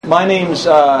My name's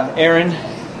Aaron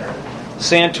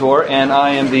SANTOR, and I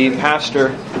am the pastor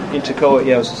in Toccoa.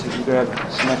 Yeah, I was just going to grab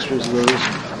some extras of those.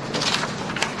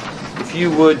 If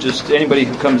you would, just anybody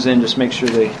who comes in, just make sure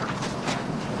they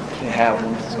have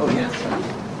one. Oh, yeah.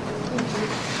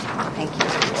 Thank you.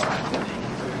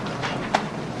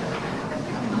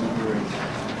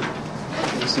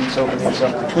 The seat's open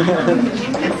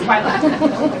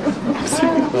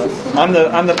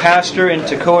I'm the pastor in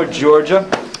Toccoa, Georgia,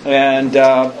 and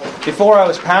before I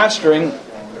was pastoring,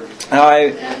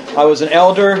 I was an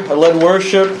elder. I led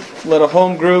worship, led a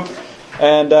home group,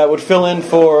 and would fill in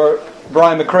for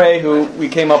Brian McRae, who we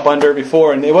came up under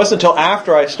before. And it wasn't until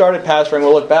after I started pastoring,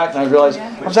 we'll look back, and I realized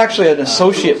I was actually an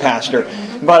associate pastor,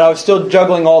 but I was still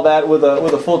juggling all that with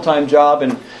a full-time job.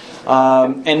 And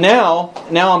now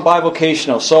I'm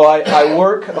bivocational, so I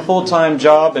work a full-time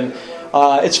job, and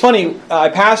it's funny, I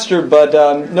pastor, but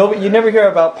you never hear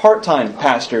about part-time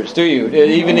pastors, do you?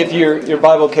 Even if you're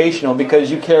bivocational,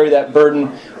 because you carry that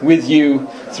burden with you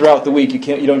throughout the week.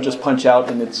 You don't just punch out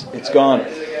and it's gone.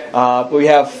 We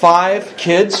have 5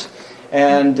 kids,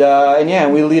 and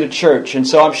we lead a church. And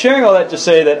so I'm sharing all that to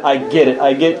say that I get it.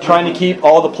 I get trying to keep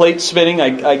all the plates spinning.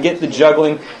 I get the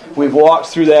juggling. We've walked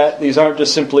through that. These aren't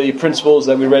just simply principles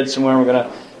that we read somewhere and we're going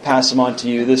to pass them on to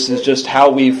you. This is just how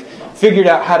we've figured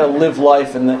out how to live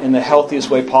life in the healthiest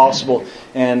way possible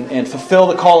and fulfill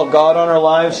the call of God on our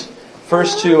lives.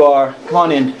 First to our... Come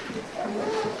on in.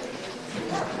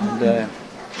 And,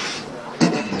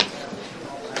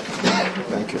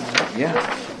 thank you.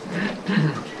 Yeah.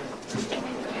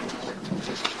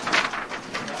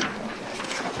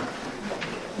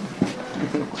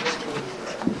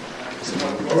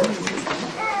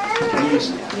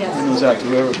 Those out to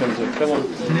whoever comes in. Come on.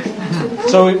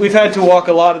 So we've had to walk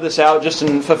a lot of this out just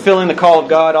in fulfilling the call of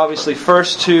God, obviously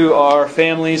first to our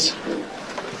families,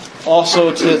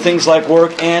 also to things like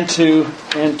work, and to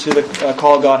the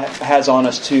call God has on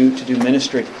us to do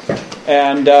ministry.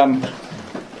 And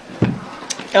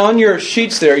on your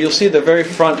sheets there, you'll see at the very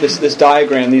front this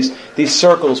diagram, these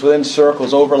circles within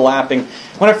circles overlapping.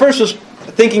 When I first was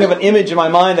thinking of an image in my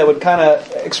mind that would kind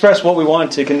of express what we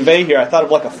wanted to convey here, I thought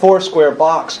of like a 4-square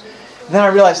box. And then I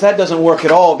realized that doesn't work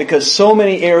at all, because so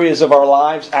many areas of our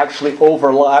lives actually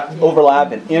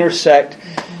overlap and intersect.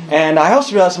 And I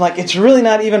also realized it's really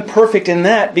not even perfect in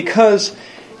that, because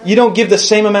you don't give the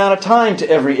same amount of time to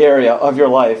every area of your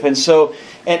life. And so,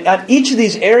 and at each of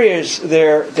these areas,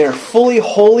 they're fully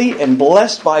holy and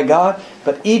blessed by God,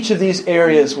 but each of these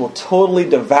areas will totally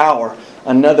devour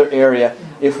another area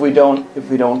if we don't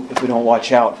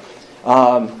watch out.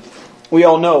 We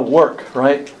all know work,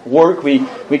 right? Work, we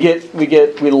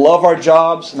love our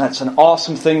jobs, and that's an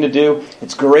awesome thing to do.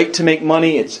 It's great to make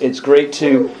money. It's great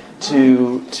to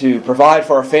provide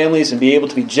for our families and be able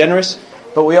to be generous.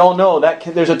 But we all know that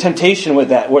there's a temptation with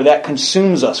that, where that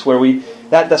consumes us, where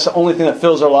that's the only thing that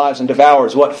fills our lives and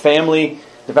devours. What family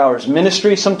devours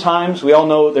ministry sometimes. We all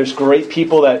know there's great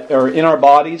people that are in our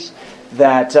bodies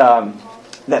that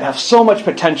have so much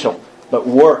potential, but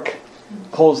work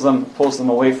pulls them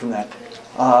away from that.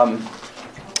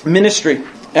 Ministry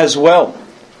as well,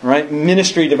 right?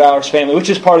 Ministry devours family, which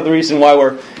is part of the reason why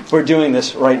we're doing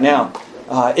this right now.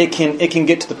 It can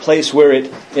get to the place where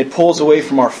it pulls away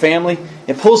from our family.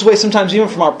 It pulls away sometimes even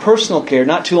from our personal care.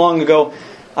 Not too long ago,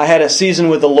 I had a season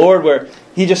with the Lord where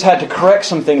He just had to correct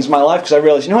some things in my life, because I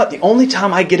realized, you know what? The only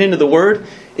time I get into the Word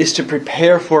is to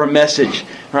prepare for a message,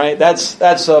 right?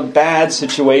 That's a bad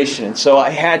situation. And so I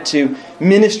had to,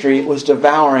 ministry was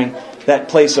devouring that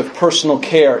place of personal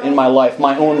care in my life.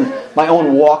 My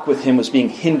own walk with Him was being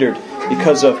hindered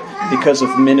because of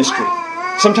ministry.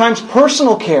 Sometimes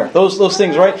personal care, those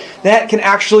things, right? That can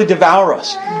actually devour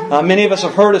us. Many of us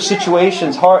have heard of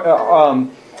situations,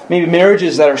 maybe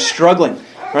marriages that are struggling,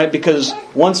 right? Because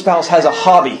one spouse has a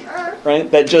hobby, right,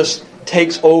 that just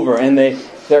takes over, and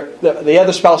the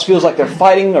other spouse feels like they're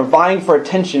fighting or vying for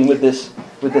attention with this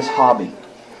hobby.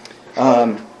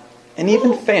 And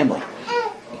even family.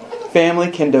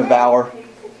 Family can devour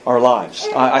our lives.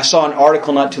 I saw an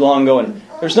article not too long ago, and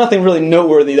there's nothing really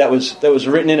noteworthy that was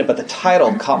written in it, but the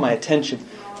title caught my attention.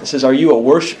 It says, "Are you a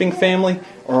worshiping family,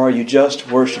 or are you just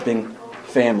worshiping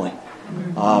family?"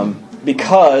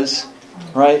 Because,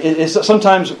 right,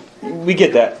 sometimes we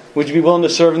get that. Would you be willing to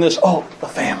serve in this? Oh, the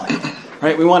family,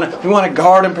 right? We want to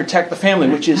guard and protect the family,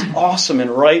 which is awesome and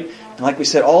right. And like we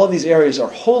said, all of these areas are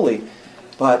holy.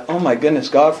 But oh my goodness,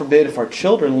 God forbid if our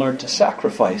children learn to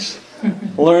sacrifice,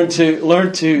 learn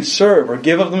to serve or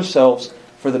give of themselves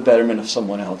for the betterment of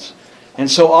someone else. And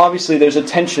so obviously there's a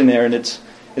tension there, and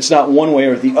it's not one way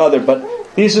or the other. But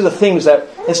these are the things that,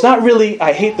 it's not really,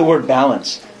 I hate the word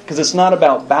balance, because it's not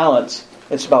about balance.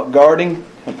 It's about guarding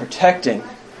and protecting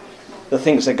the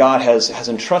things that God has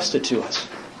entrusted to us.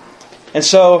 And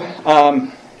so,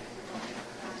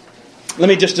 let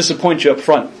me just disappoint you up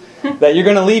front, that you're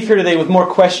going to leave here today with more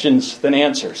questions than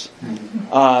answers.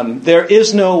 There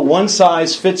is no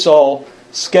one-size-fits-all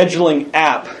scheduling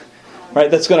app, right,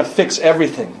 that's going to fix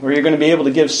everything, where you're going to be able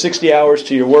to give 60 hours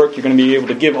to your work, you're going to be able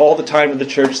to give all the time to the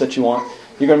church that you want,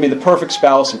 you're going to be the perfect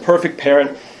spouse and perfect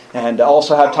parent, and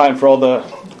also have time for all the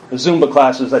Zumba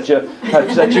classes that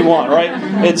you want, right?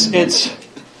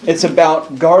 It's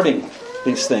about guarding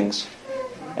these things,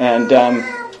 and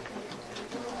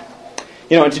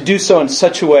and to do so in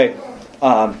such a way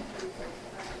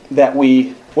that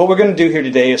what we're going to do here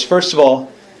today is, first of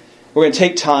all, we're going to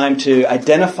take time to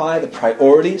identify the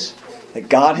priorities that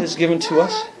God has given to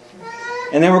us,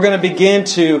 and then we're going to begin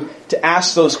to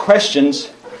ask those questions,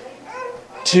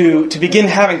 to begin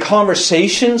having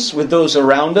conversations with those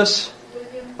around us,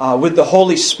 with the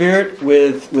Holy Spirit,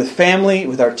 with family,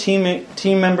 with our team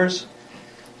members,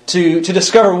 to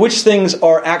discover which things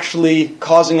are actually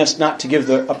causing us not to give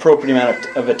the appropriate amount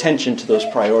of attention to those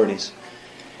priorities.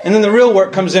 And then the real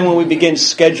work comes in when we begin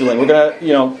scheduling. We're going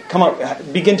to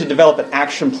begin to develop an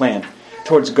action plan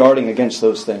towards guarding against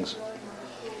those things.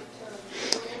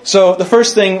 So the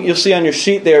first thing you'll see on your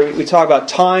sheet there, we talk about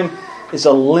time is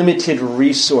a limited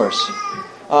resource,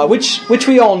 which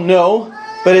we all know,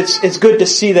 but it's good to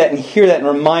see that and hear that and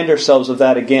remind ourselves of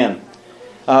that again.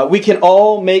 We can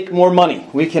all make more money.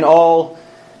 We can all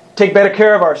take better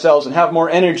care of ourselves and have more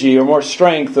energy or more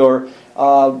strength or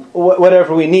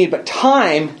whatever we need. But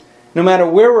time, no matter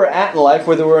where we're at in life,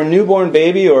 whether we're a newborn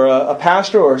baby or a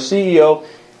pastor or a CEO,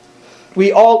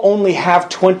 we all only have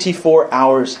 24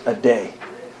 hours a day.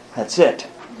 That's it.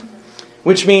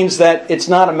 Which means that it's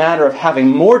not a matter of having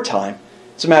more time.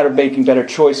 It's a matter of making better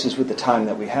choices with the time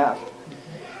that we have.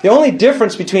 The only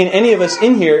difference between any of us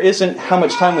in here isn't how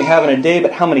much time we have in a day,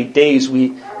 but how many days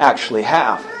we actually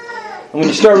have. And when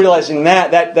you start realizing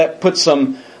that puts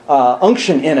some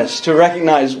unction in us to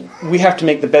recognize we have to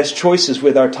make the best choices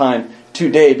with our time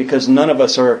today, because none of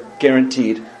us are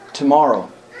guaranteed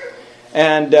tomorrow.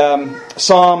 And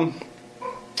Psalm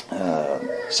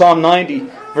 90,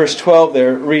 verse 12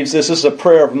 there reads this. This is a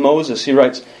prayer of Moses. He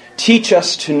writes, "Teach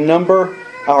us to number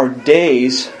our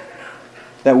days,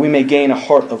 that we may gain a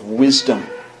heart of wisdom."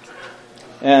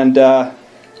 And I've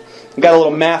got a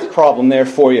little math problem there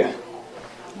for you.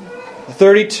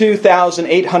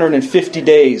 32,850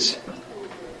 days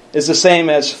is the same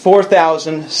as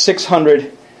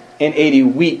 4,680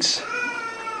 weeks,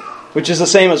 which is the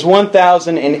same as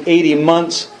 1,080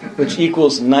 months, which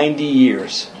equals 90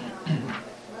 years.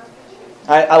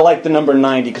 I like the number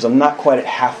 90 because I'm not quite at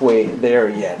halfway there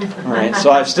yet. All right,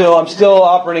 so I'm still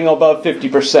operating above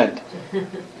 50%.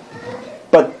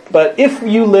 But if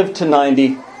you live to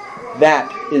 90, that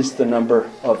is the number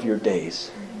of your days.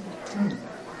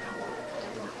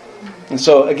 And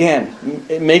so again,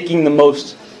 making the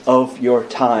most of your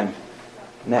time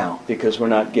now, because we're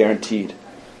not guaranteed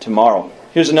tomorrow.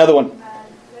 Here's another one.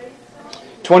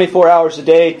 24 hours a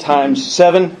day times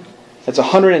 7. That's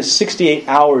 168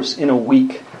 hours in a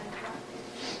week.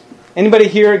 Anybody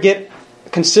here get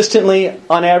consistently,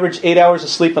 on average, 8 hours of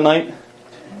sleep a night?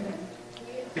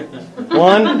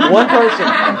 One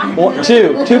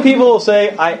person. Two people will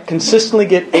say, I consistently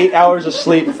get 8 hours of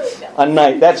sleep a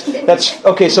night. That's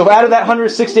okay. So out of that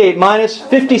 168 minus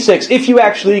 56, if you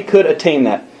actually could attain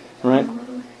that, right?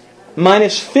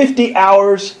 Minus 50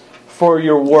 hours for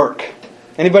your work.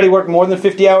 Anybody work more than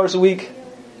 50 hours a week?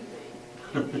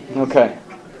 Okay.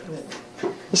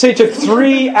 Let's say it took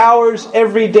 3 hours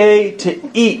every day to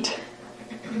eat.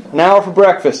 An hour for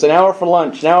breakfast, an hour for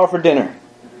lunch, an hour for dinner.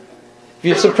 If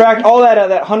you subtract all that out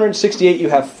of that 168, you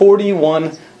have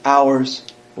 41 hours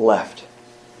left.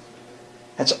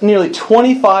 That's nearly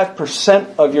 25%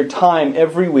 of your time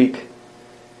every week.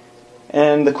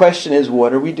 And the question is,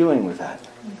 what are we doing with that?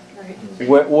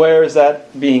 Where is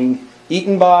that being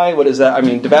eaten by? What is that?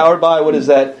 Devoured by? What is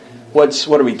that?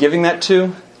 What are we giving that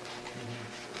to?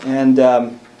 And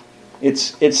I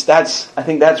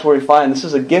think that's where we find this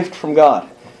is a gift from God,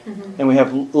 and we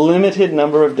have limited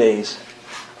number of days.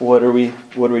 What are we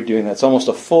doing? That's almost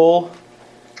a full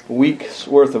week's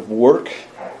worth of work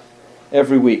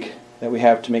every week that we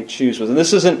have to make choose with. And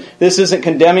this isn't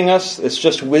condemning us. It's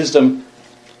just wisdom.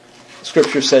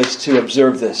 Scripture says to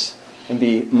observe this and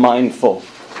be mindful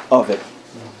of it.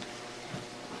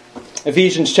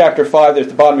 Ephesians chapter 5, there at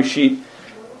the bottom of your sheet,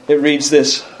 it reads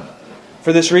this.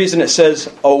 For this reason it says,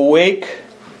 "Awake,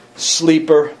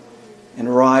 sleeper,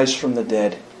 and rise from the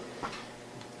dead."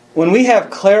 When we have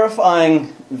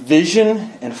clarifying vision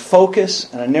and focus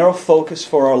and a narrow focus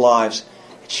for our lives,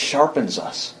 sharpens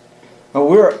us.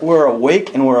 We're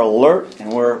awake and we're alert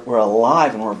and we're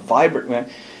alive and we're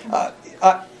vibrant.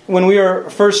 When we were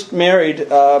first married,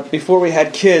 before we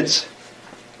had kids,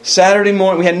 Saturday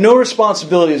morning, we had no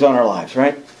responsibilities on our lives,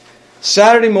 right?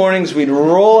 Saturday mornings, we'd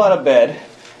roll out of bed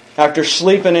after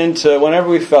sleeping into whenever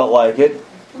we felt like it.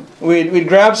 We'd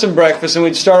grab some breakfast and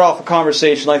we'd start off a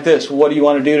conversation like this. What do you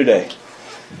want to do today?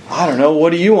 I don't know.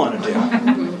 What do you want to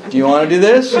do? Do you want to do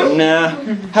this? Nah.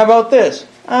 How about this?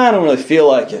 I don't really feel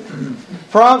like it.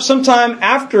 Sometime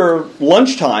after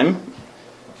lunchtime,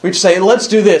 we'd say, let's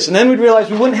do this. And then we'd realize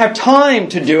we wouldn't have time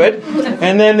to do it.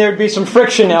 And then there'd be some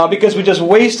friction now because we just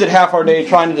wasted half our day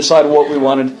trying to decide what we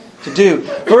wanted to do.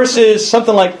 Versus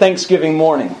something like Thanksgiving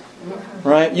morning.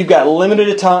 Right? You've got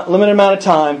limited amount of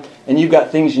time and you've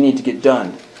got things you need to get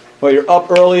done. Well, you're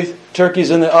up early,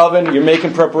 turkey's in the oven, you're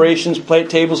making preparations, plate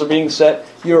tables are being set,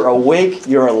 you're awake,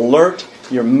 you're alert,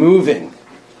 you're moving.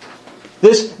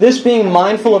 This being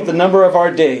mindful of the number of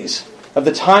our days, of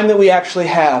the time that we actually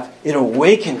have, it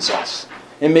awakens us.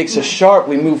 It makes us sharp.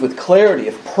 We move with clarity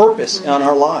of purpose on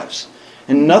our lives.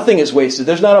 And nothing is wasted.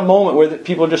 There's not a moment where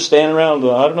people are just standing around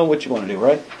going, I don't know what you want to do,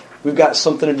 right? We've got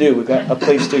something to do. We've got a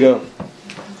place to go.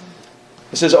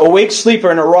 It says, awake sleeper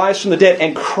and arise from the dead,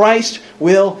 and Christ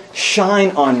will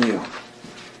shine on you.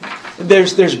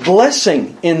 There's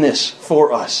blessing in this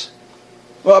for us.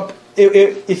 Well,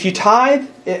 if you tithe,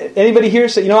 anybody here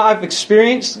say, I've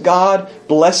experienced God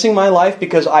blessing my life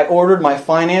because I ordered my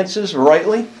finances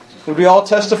rightly? Would we all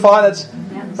testify? That's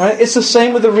right. It's the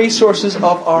same with the resources of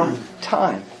our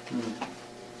time.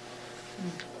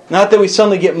 Not that we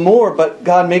suddenly get more, but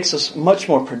God makes us much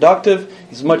more productive.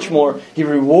 He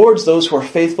rewards those who are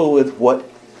faithful with what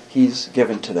He's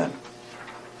given to them.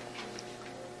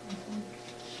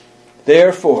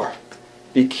 Therefore,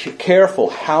 be careful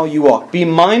how you walk. Be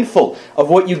mindful of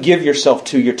what you give yourself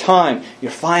to, your time,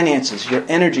 your finances, your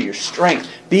energy, your strength.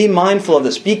 Be mindful of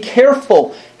this. Be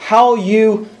careful how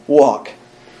you walk.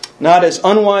 Not as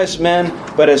unwise men,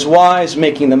 but as wise,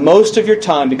 making the most of your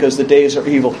time because the days are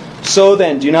evil. So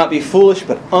then, do not be foolish,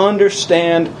 but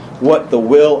understand what the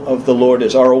will of the Lord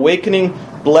is. Our awakening,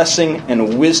 blessing,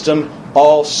 and wisdom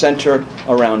all center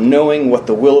around knowing what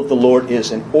the will of the Lord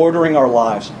is and ordering our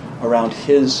lives around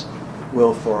His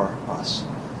will for us.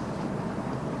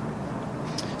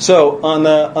 So, on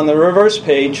the reverse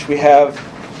page, we have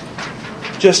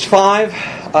just 4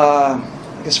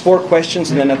 questions,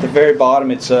 and then at the very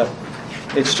bottom, it's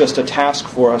just a task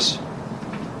for us.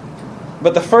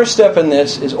 But the first step in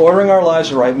this is ordering our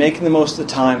lives right, making the most of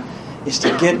the time, is to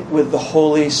get with the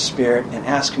Holy Spirit and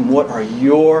ask Him, what are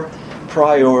your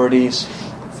priorities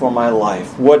for my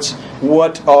life? What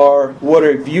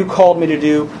have you called me to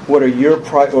do? What are your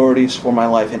priorities for my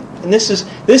life? And this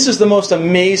is the most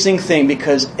amazing thing,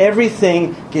 because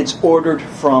everything gets ordered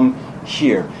from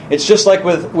here. It's just like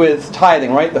with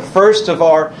tithing, right? The first of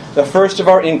our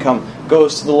income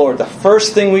goes to the Lord. The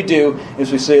first thing we do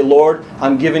is we say, Lord,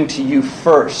 I'm giving to you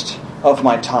first of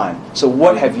my time. So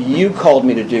what have you called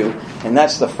me to do? And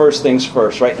that's the first things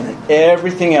first, right? And then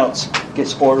everything else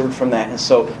gets ordered from that. And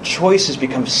so choices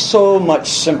become so much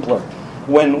simpler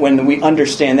when we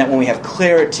understand that, when we have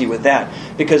clarity with that.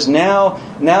 Because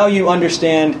now you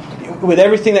understand, with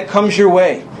everything that comes your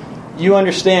way, you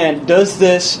understand, does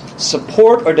this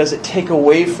support or does it take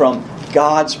away from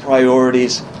God's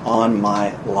priorities on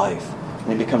my life?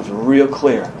 And it becomes real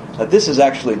clear that this is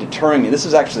actually deterring me. This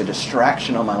is actually a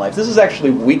distraction on my life. This is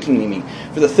actually weakening me.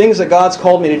 For the things that God's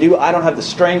called me to do, I don't have the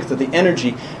strength or the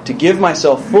energy to give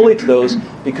myself fully to those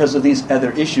because of these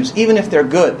other issues, even if they're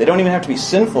good. They don't even have to be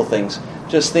sinful things,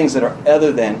 just things that are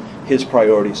other than His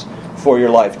priorities for your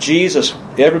life. Jesus,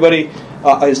 everybody,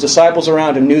 His disciples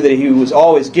around Him knew that He was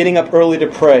always getting up early to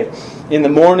pray. In the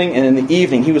morning and in the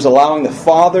evening, He was allowing the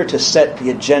Father to set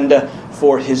the agenda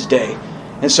for His day.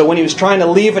 And so when He was trying to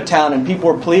leave a town and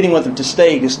people were pleading with Him to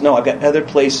stay, He just, no, I've got other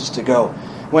places to go.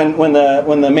 When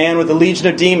the man with the legion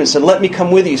of demons said, let me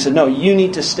come with you, He said, no, you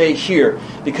need to stay here,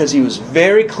 because He was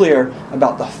very clear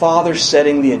about the Father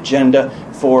setting the agenda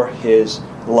for His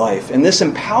life. And this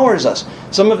empowers us.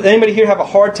 Anybody here have a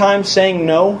hard time saying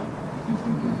no?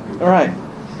 All right.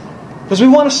 Because we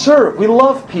want to serve. We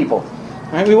love people.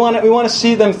 Right? We want to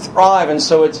see them thrive, and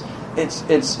so it's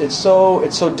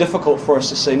so difficult for us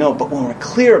to say no. But when we're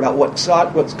clear about what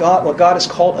God has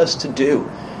called us to do,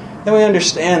 then we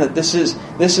understand that this is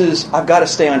I've got to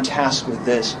stay on task with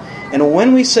this. And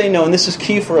when we say no, and this is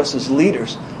key for us as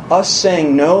leaders, us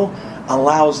saying no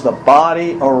allows the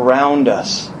body around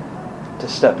us to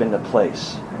step into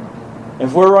place.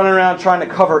 If we're running around trying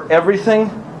to cover everything,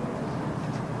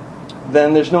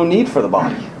 then there's no need for the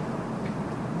body.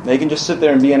 They can just sit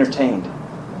there and be entertained.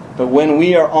 But when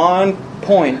we are on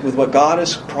point with what God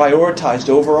has prioritized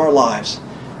over our lives,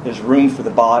 there's room for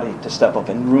the body to step up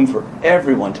and room for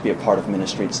everyone to be a part of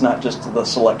ministry. It's not just the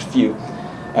select few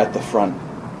at the front.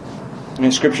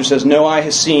 And Scripture says, no eye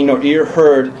has seen nor ear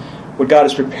heard what God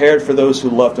has prepared for those who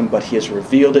love Him, but He has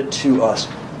revealed it to us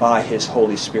by His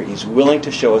Holy Spirit. He's willing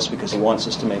to show us because He wants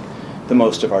us to make the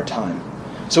most of our time.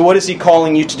 So what is He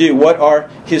calling you to do? What are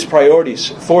His priorities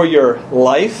for your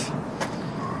life?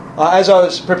 As I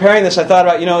was preparing this, I thought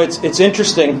about, it's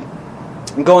interesting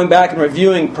going back and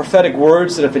reviewing prophetic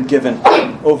words that have been given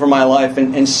over my life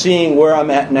and seeing where I'm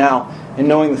at now and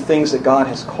knowing the things that God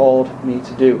has called me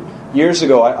to do. Years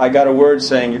ago, I got a word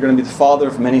saying, you're going to be the father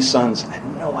of many sons. I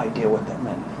had no idea what that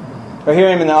meant. But here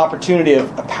I am in the opportunity of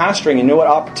pastoring, and you know what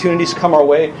opportunities come our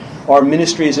way? Our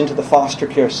ministries into the foster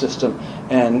care system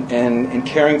and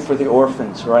caring for the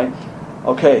orphans, right?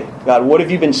 Okay, God, what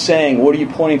have you been saying? What are you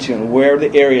pointing to? And where are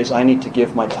the areas I need to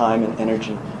give my time and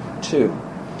energy to?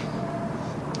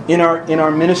 In our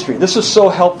ministry, this is so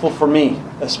helpful for me,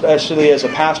 especially as a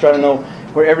pastor. I don't know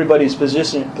where everybody's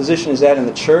position is at in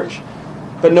the church,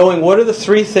 but knowing what are the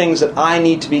 3 things that I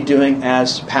need to be doing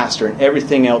as pastor, and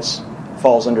everything else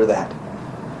falls under that.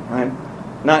 Right?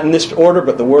 Not in this order,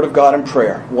 but the Word of God and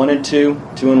prayer. 1 and 2,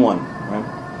 2 and 1.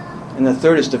 Right? And the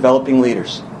third is developing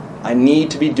leaders. I need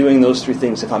to be doing those 3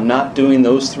 things. If I'm not doing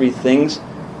those 3 things,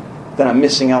 then I'm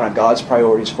missing out on God's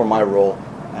priorities for my role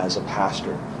as a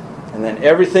pastor. And then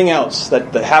everything else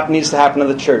that needs to happen in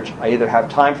the church, I either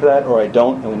have time for that or I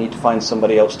don't, and we need to find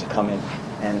somebody else to come in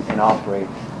and operate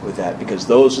with that, because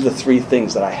those are the 3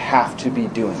 things that I have to be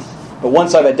doing. But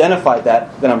once I've identified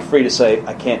that, then I'm free to say,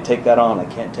 I can't take that on, I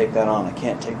can't take that on, I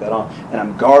can't take that on. And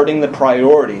I'm guarding the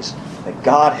priorities that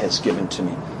God has given to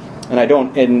me. And I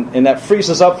don't, and that frees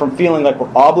us up from feeling like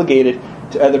we're obligated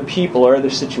to other people or other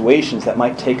situations that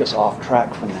might take us off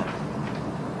track from that.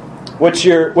 What's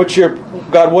your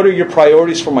God, what are your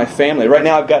priorities for my family? Right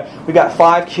now we got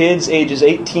 5 kids, ages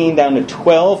 18 down to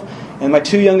 12, and my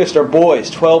 2 youngest are boys,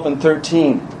 12 and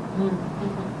 13.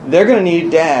 They're going to need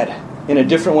Dad in a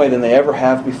different way than they ever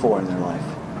have before in their life.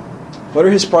 What are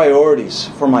His priorities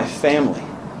for my family?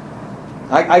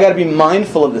 I got to be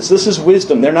mindful of this. This is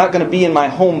wisdom. They're not going to be in my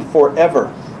home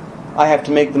forever. I have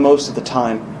to make the most of the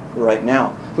time right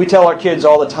now. We tell our kids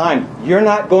all the time, you're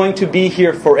not going to be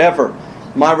here forever.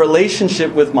 My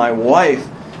relationship with my wife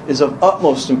is of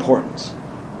utmost importance.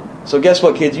 So guess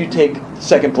what, kids? You take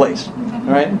second place. All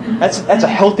right? That's a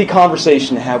healthy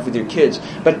conversation to have with your kids.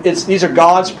 But these are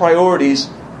God's priorities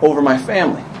over my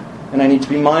family, and I need to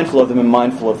be mindful of them and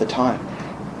mindful of the time.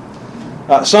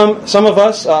 Some of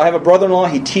us, I have a brother-in-law.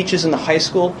 He teaches in the high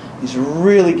school. He's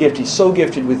really gifted. He's so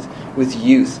gifted with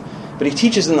youth, but he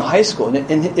teaches in the high school,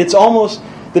 and it's almost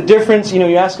the difference.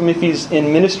 You ask him if he's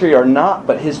in ministry or not,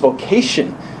 but his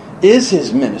vocation is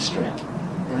his ministry.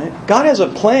 Right? God has a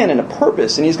plan and a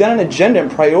purpose, and He's got an agenda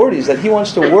and priorities that He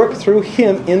wants to work through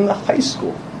him in the high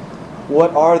school.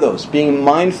 What are those? Being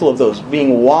mindful of those,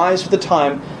 being wise with the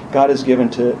time God has given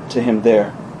to him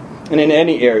there. And in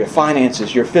any area,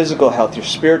 finances, your physical health, your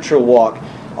spiritual walk,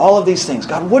 all of these things.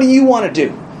 God, what do you want to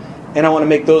do? And I want to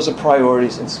make those a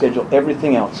priorities and schedule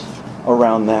everything else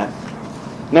around that.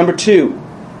 Number 2,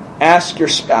 ask your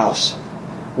spouse,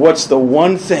 what's the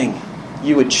one thing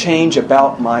you would change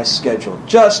about my schedule?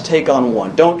 Just take on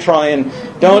one. Don't try and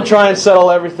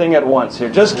settle everything at once here.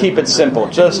 Just keep it simple.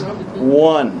 Just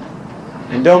one.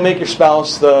 And don't make your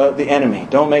spouse the enemy.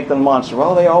 Don't make them the monster.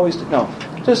 Well, they always do. No.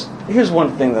 Just, here's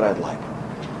one thing that I'd like.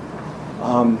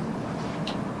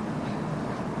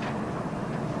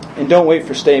 And don't wait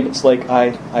for statements like,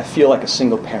 I feel like a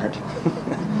single parent.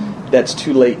 That's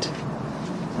too late.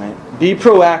 Right? Be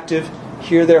proactive.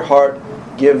 Hear their heart.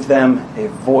 Give them a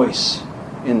voice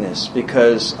in this.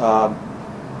 Because,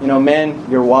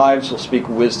 men, your wives will speak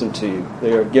wisdom to you.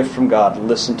 They are a gift from God.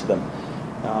 Listen to them.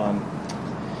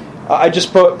 I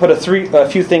just put a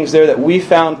few things there that we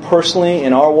found personally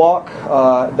in our walk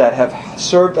that have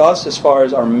served us as far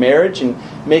as our marriage and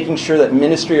making sure that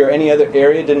ministry or any other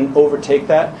area didn't overtake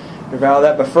that, devour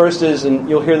that. But first is, and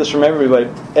you'll hear this from everybody,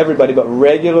 but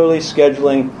regularly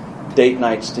scheduling date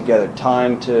nights together,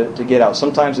 time to get out.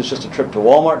 Sometimes it's just a trip to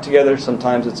Walmart together.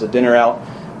 Sometimes it's a dinner out,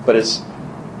 but it's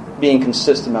being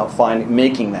consistent about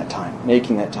making that time.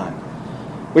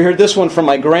 We heard this one from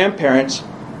my grandparents.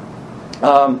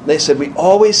 They said, we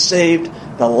always saved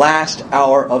the last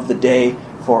hour of the day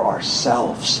for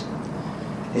ourselves.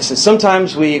 They said,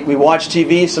 sometimes we watched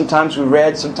TV, sometimes we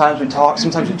read, sometimes we talked,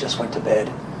 sometimes we just went to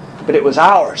bed. But it was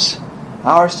ours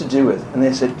to do with. And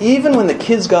they said, even when the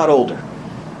kids got older,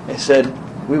 they said,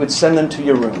 we would send them to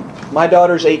your room. My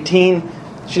daughter's 18.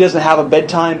 She doesn't have a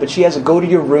bedtime, but she has a go to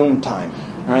your room time.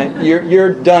 Right?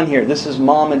 You're done here. This is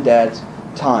mom and dad's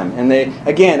time. And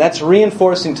that's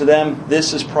reinforcing to them,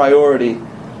 this is priority.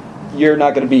 You're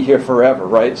not going to be here forever,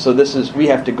 right? So we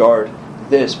have to guard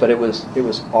this, but it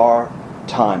was our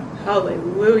time.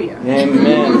 Hallelujah.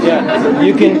 Amen. Yeah.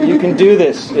 You can do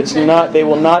this. They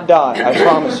will not die, I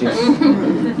promise you.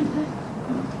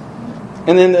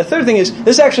 And then the third thing is,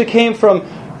 this actually came from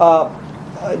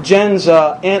Jen's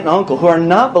aunt and uncle, who are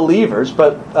not believers,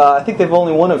 but I think they've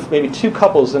only one of maybe two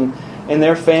couples in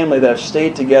their family that have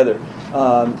stayed together.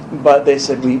 But they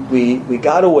said, we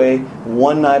got away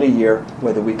one night a year,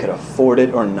 whether we could afford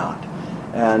it or not.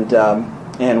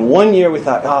 And one year we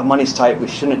thought, money's tight, we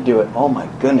shouldn't do it. Oh my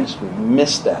goodness, we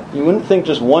missed that. You wouldn't think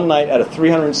just one night out of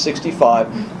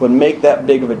 365 would make that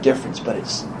big of a difference, but it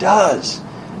does.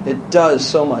 It does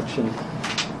so much. And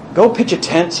go pitch a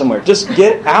tent somewhere. Just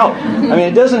get out. I mean,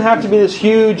 it doesn't have to be this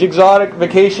huge exotic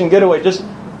vacation getaway. Just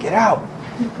get out.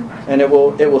 And it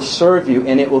will serve you,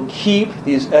 and it will keep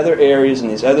these other areas and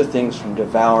these other things from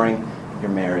devouring your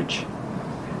marriage.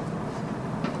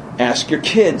 Ask your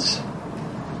kids,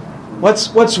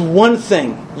 what's one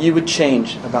thing you would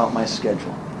change about my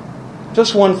schedule?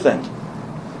 Just one thing.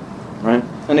 Right?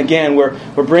 And again, we're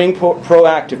being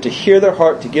proactive to hear their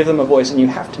heart, to give them a voice, and you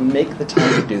have to make the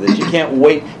time to do this. You can't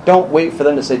wait. Don't wait for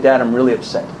them to say, Dad, I'm really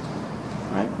upset.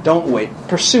 Right? Don't wait.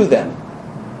 Pursue them.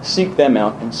 Seek them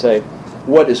out and say,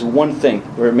 what is one thing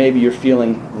where maybe you're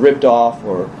feeling ripped off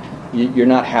or you're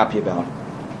not happy about?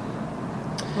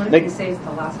 What if you say it's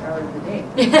the last hour of the day?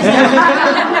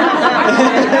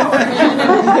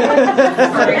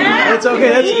 It's okay.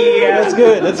 That's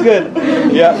good. That's good.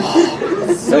 Yeah.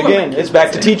 Again, it's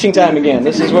back to teaching time again.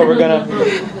 This is what we're going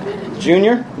to...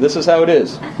 Junior, this is how it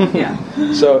is. Yeah.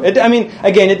 So,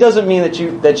 again, it doesn't mean that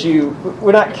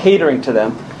we're not catering to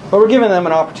them, but we're giving them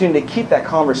an opportunity to keep that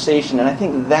conversation, and I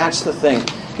think that's the thing.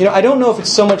 I don't know if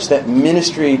it's so much that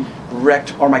ministry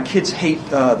wrecked, or my kids hate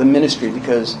the ministry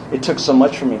because it took so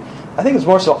much from me. I think it's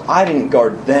more so I didn't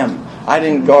guard them. I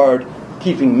didn't guard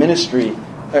keeping ministry,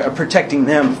 protecting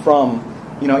them from,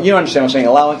 you understand what I'm saying?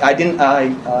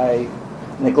 I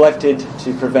neglected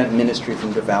to prevent ministry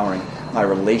from devouring my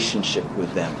relationship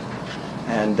with them.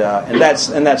 And that's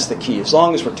the key. As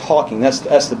long as we're talking,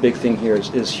 that's the big thing here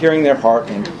is hearing their heart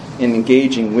and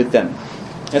engaging with them.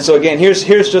 And so again, here's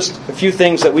just a few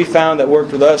things that we found that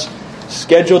worked with us.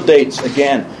 Scheduled dates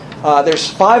again. There's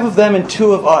 5 of them and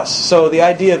 2 of us. So the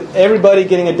idea of everybody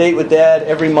getting a date with Dad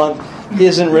every month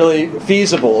isn't really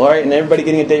feasible, all right? And everybody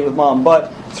getting a date with Mom.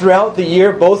 But throughout the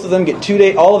year, both of them get 2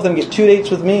 dates. All of them get 2 dates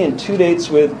with me and 2 dates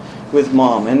with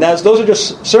Mom. And those are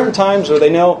just certain times where they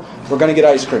know we're going to get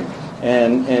ice cream.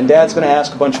 And Dad's going to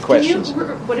ask a bunch of questions.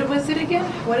 What was it again?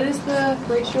 What is the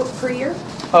ratio per year?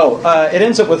 It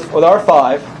ends up with our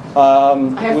 5. I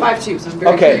have 5 too, so I'm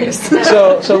very curious.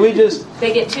 so we just...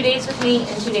 They get 2 dates with me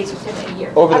and 2 dates with him a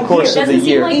year. Over the course of the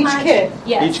year. Like each much. kid?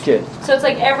 Yes. Each kid. So it's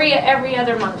like every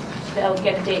other month they'll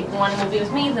get a date. One will be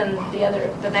with me, then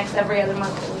the next every other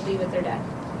month it will be with their dad.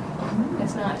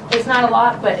 It's not a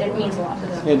lot, but it means a lot to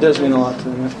them. It does mean a lot to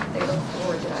them. They look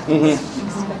forward to that.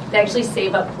 Mm-hmm. They actually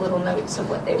save up little notes of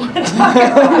what they want to talk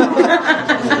about.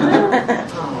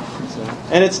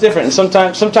 And it's different. And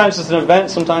sometimes it's an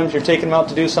event. Sometimes you're taking them out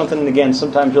to do something. And again,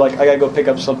 sometimes you're like, I got to go pick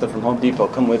up something from Home Depot.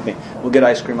 Come with me. We'll get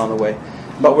ice cream on the way.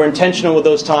 But we're intentional with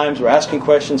those times. We're asking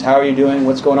questions. How are you doing?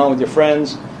 What's going on with your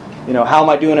friends? How am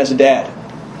I doing as a dad?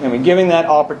 Giving that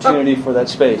opportunity for that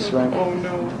space, right? Oh,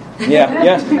 no.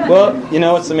 Yeah. Well,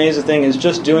 what's the amazing thing is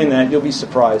just doing that, you'll be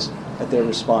surprised at their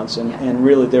response and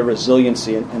really their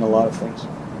resiliency in a lot of things.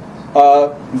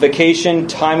 Vacation,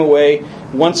 time away.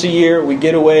 Once a year, we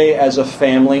get away as a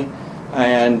family,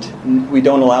 and we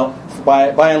don't allow,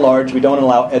 by and large, we don't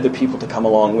allow other people to come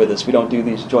along with us. We don't do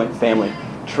these joint family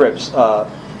trips.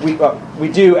 We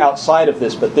do outside of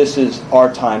this, but this is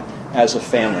our time as a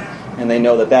family. And they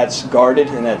know that that's guarded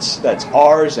and that's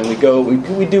ours, and we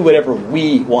do whatever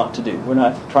we want to do. We're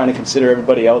not trying to consider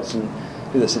everybody else and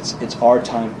do this. It's our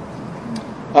time.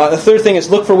 The third thing is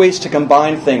look for ways to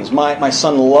combine things. My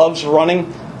son loves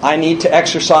running. I need to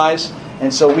exercise,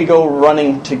 and so we go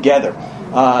running together.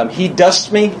 He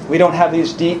dusts me. We don't have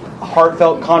these deep,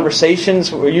 heartfelt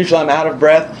conversations. Usually I'm out of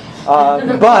breath.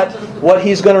 But what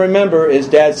he's going to remember is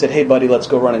Dad said, hey, buddy, let's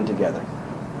go running together.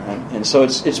 And so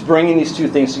it's bringing these two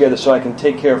things together so I can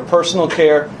take care of personal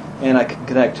care and I can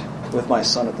connect with my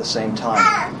son at the same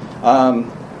time.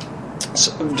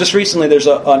 So just recently, there's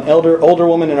an older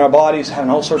woman in our bodies having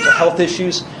all sorts of health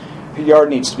issues. Her yard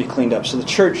needs to be cleaned up. So the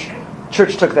church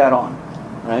took that on,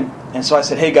 right? And so I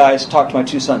said, hey guys, talk to my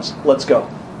 2 sons. Let's go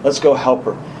help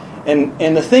her.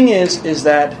 And the thing is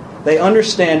that they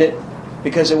understand it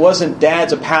because it wasn't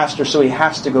Dad's a pastor, so he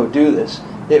has to go do this.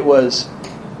 It was,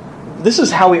 this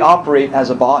is how we operate as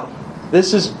a body.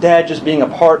 This is Dad just being a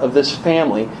part of this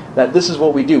family, that this is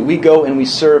what we do. We go and we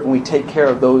serve and we take care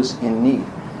of those in need.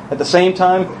 At the same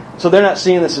time, so they're not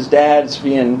seeing this as Dad's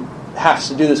has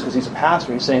to do this because he's a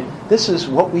pastor. He's saying, this is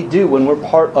what we do when we're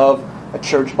part of a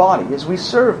church body, is we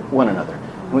serve one another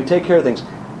and we take care of things.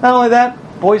 Not only that,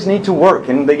 boys need to work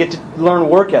and they get to learn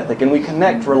work ethic, and we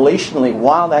connect relationally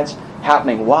while that's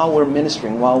happening, while we're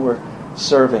ministering, while we're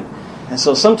serving. And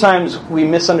so sometimes we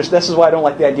misunderstand. This is why I don't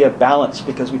like the idea of balance,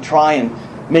 because we try and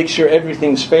make sure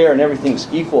everything's fair and everything's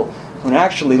equal, when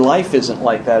actually life isn't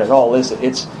like that at all, is it?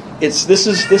 This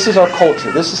is our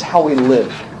culture. This is how we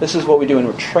live. This is what we do, and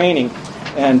we're training.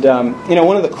 And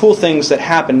one of the cool things that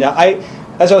happened. Now,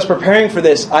 as I was preparing for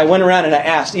this, I went around and I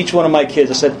asked each one of my kids.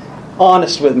 I said,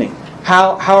 "Honest with me.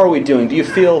 How are we doing? Do you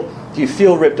feel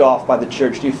ripped off by the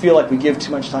church? Do you feel like we give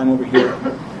too much time over here?"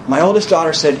 My oldest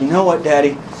daughter said, "You know what,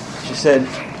 Daddy?" She said,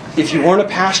 "If you weren't a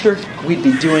pastor, we'd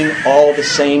be doing all the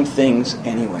same things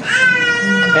anyway."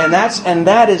 And that's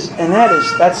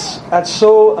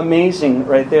so amazing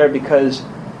right there, because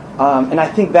and I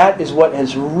think that is what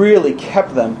has really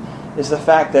kept them, is the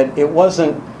fact that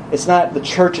it's not the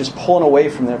church is pulling away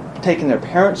from taking their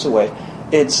parents away.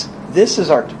 This is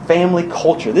our family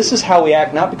culture. This is how we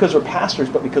act, not because we're pastors,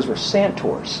 but because we're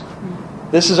Santors.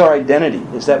 This is our identity,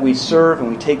 is that we serve and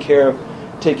we take care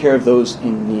of those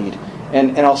in need.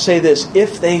 And I'll say this,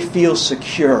 if they feel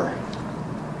secure,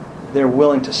 they're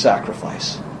willing to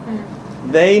sacrifice.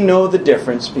 They know the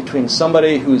difference between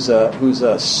somebody who's a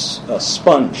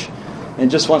sponge and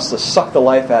just wants to suck the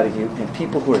life out of you, and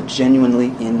people who are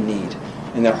genuinely in need.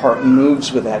 And their heart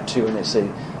moves with that too. And they say,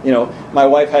 my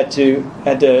wife had to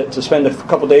spend a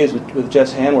couple days with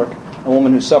Jess Hanwork, a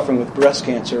woman who's suffering with breast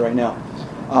cancer right now.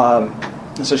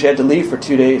 And so she had to leave for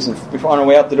 2 days. And on her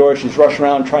way out the door, she's rushing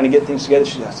around trying to get things together.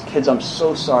 She says, "Kids, I'm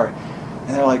so sorry."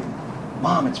 And they're like,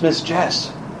 "Mom, it's Miss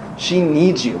Jess. She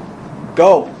needs you.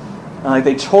 Go." And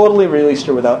they totally released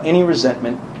her without any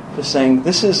resentment, just saying,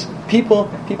 "This is people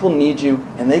need you,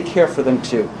 and they care for them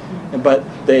too." But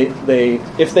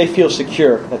if they feel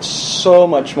secure, that's so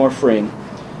much more freeing.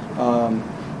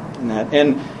 In that.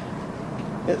 And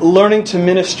learning to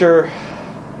minister,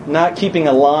 not keeping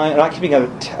a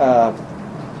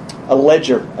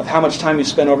ledger of how much time you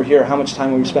spend over here, how much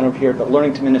time we spend over here, but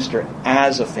learning to minister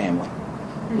as a family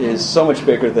is so much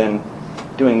bigger than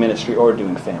doing ministry or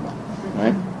doing family,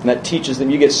 right? And that teaches them.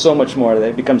 You get so much more. That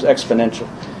it becomes exponential.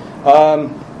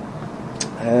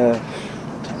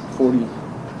 40.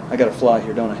 I got to fly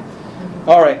here, don't I?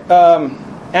 All right.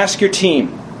 Ask your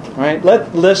team. All right.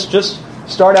 Let's just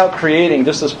start out creating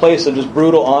just this place of just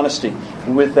brutal honesty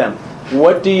with them.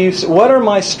 What are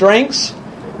my strengths?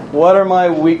 What are my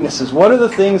weaknesses? What are the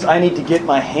things I need to get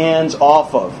my hands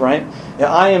off of, right?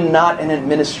 I am not an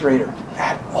administrator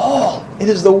at all. It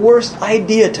is the worst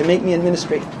idea to make me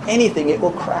administrate anything. It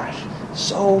will crash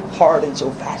so hard and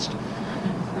so fast.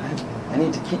 I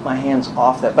need to keep my hands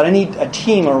off that. But I need a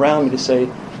team around me to say,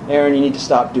 "Aaron, you need to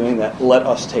stop doing that. Let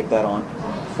us take that on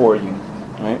for you."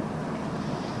 Right?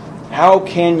 How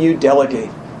can you delegate?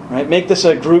 Right? Make this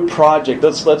a group project.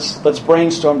 Let's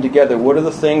brainstorm together. What are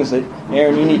the things that,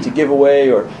 Aaron, you need to give away,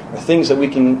 or things that we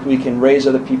can raise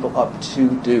other people up to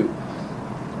do?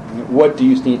 What do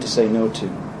you need to say no to?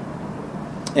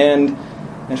 And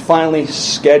finally,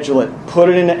 schedule it. Put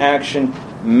it into action.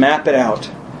 Map it out.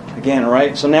 Again,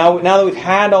 right? So now that we've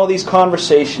had all these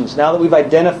conversations, now that we've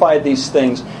identified these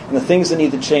things and the things that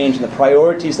need to change and the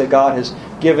priorities that God has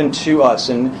given to us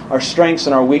and our strengths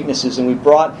and our weaknesses, and we've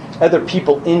brought other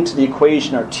people into the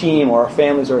equation, our team or our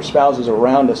families or our spouses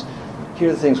around us, here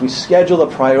are the things. We schedule the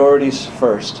priorities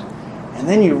first, and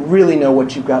then you really know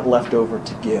what you've got left over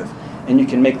to give, and you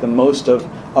can make the most of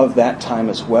that time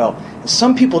as well. And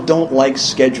some people don't like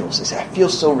schedules. They say, "I feel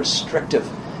so restrictive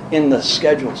in the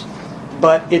schedules."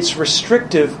 But it's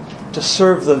restrictive to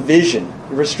serve the vision,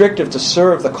 restrictive to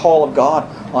serve the call of God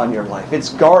on your life. It's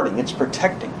guarding, it's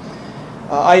protecting.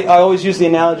 I always use the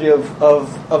analogy of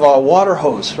a water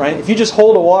hose, right? If you just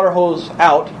hold a water hose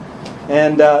out,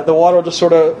 and the water will just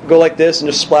sort of go like this and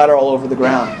just splatter all over the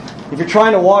ground. If you're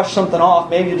trying to wash something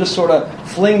off, maybe you just sort of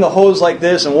fling the hose like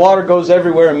this, and water goes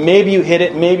everywhere, and maybe you hit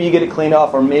it, maybe you get it cleaned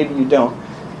off, or maybe you don't.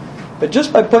 But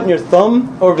just by putting your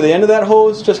thumb over the end of that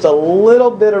hose, just a little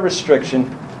bit of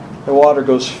restriction, the water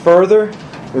goes further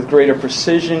with greater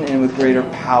precision and with greater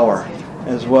power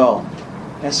as well.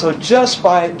 And so just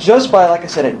by, like I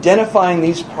said, identifying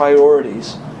these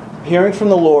priorities, hearing from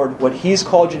the Lord what He's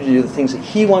called you to do, the things that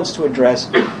He wants to address,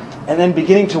 And then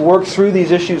beginning to work through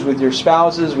these issues with your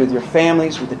spouses, with your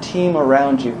families, with the team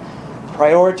around you.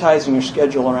 Prioritizing your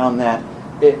schedule around that.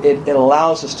 It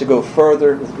allows us to go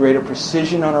further with greater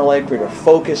precision on our life, greater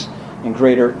focus, and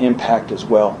greater impact as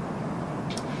well.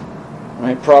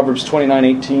 Right? Proverbs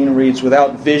 29:18 reads,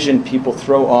 "Without vision, people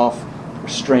throw off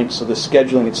restraint." So the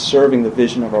scheduling, it's serving the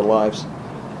vision of our lives.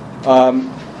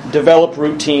 Develop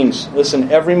routines.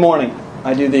 Listen, every morning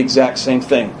I do the exact same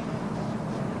thing.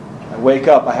 I wake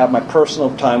up, I have my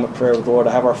personal time with prayer with the Lord.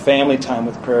 I have our family time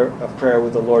with prayer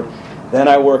with the Lord. Then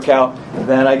I work out,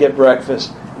 then I get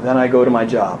breakfast, then I go to my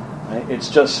job. Right? It's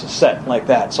just set like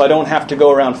that. So I don't have to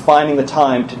go around finding the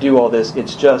time to do all this.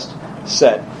 It's just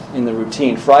set in the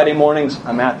routine. Friday mornings,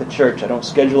 I'm at the church. I don't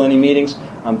schedule any meetings.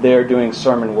 I'm there doing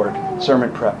sermon work,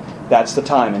 sermon prep. That's the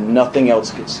time, and nothing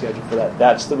else gets scheduled for that.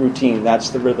 That's the routine. That's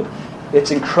the rhythm.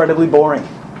 It's incredibly boring.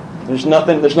 There's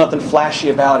nothing flashy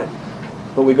about it.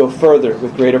 But we go further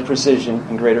with greater precision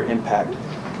and greater impact.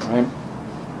 Right?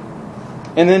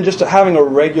 And then just having a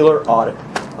regular audit.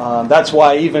 That's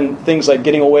why even things like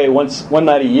getting away one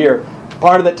night a year,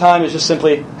 part of that time is just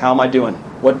simply, how am I doing?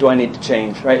 What do I need to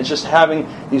change? Right? It's just having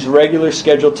these regular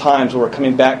scheduled times where we're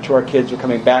coming back to our kids, we're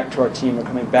coming back to our team, we're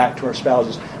coming back to our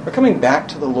spouses, we're coming back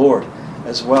to the Lord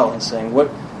as well and saying,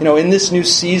 what, in this new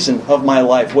season of my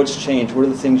life, what's changed? What are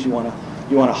the things you want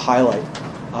to highlight?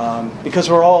 Because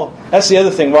we're all, that's the other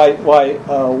thing, why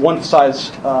one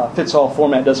size fits all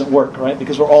format doesn't work, right?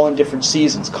 Because we're all in different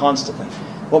seasons constantly.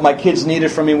 What my kids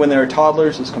needed from me when they were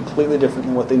toddlers is completely different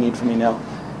than what they need from me now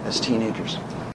as teenagers.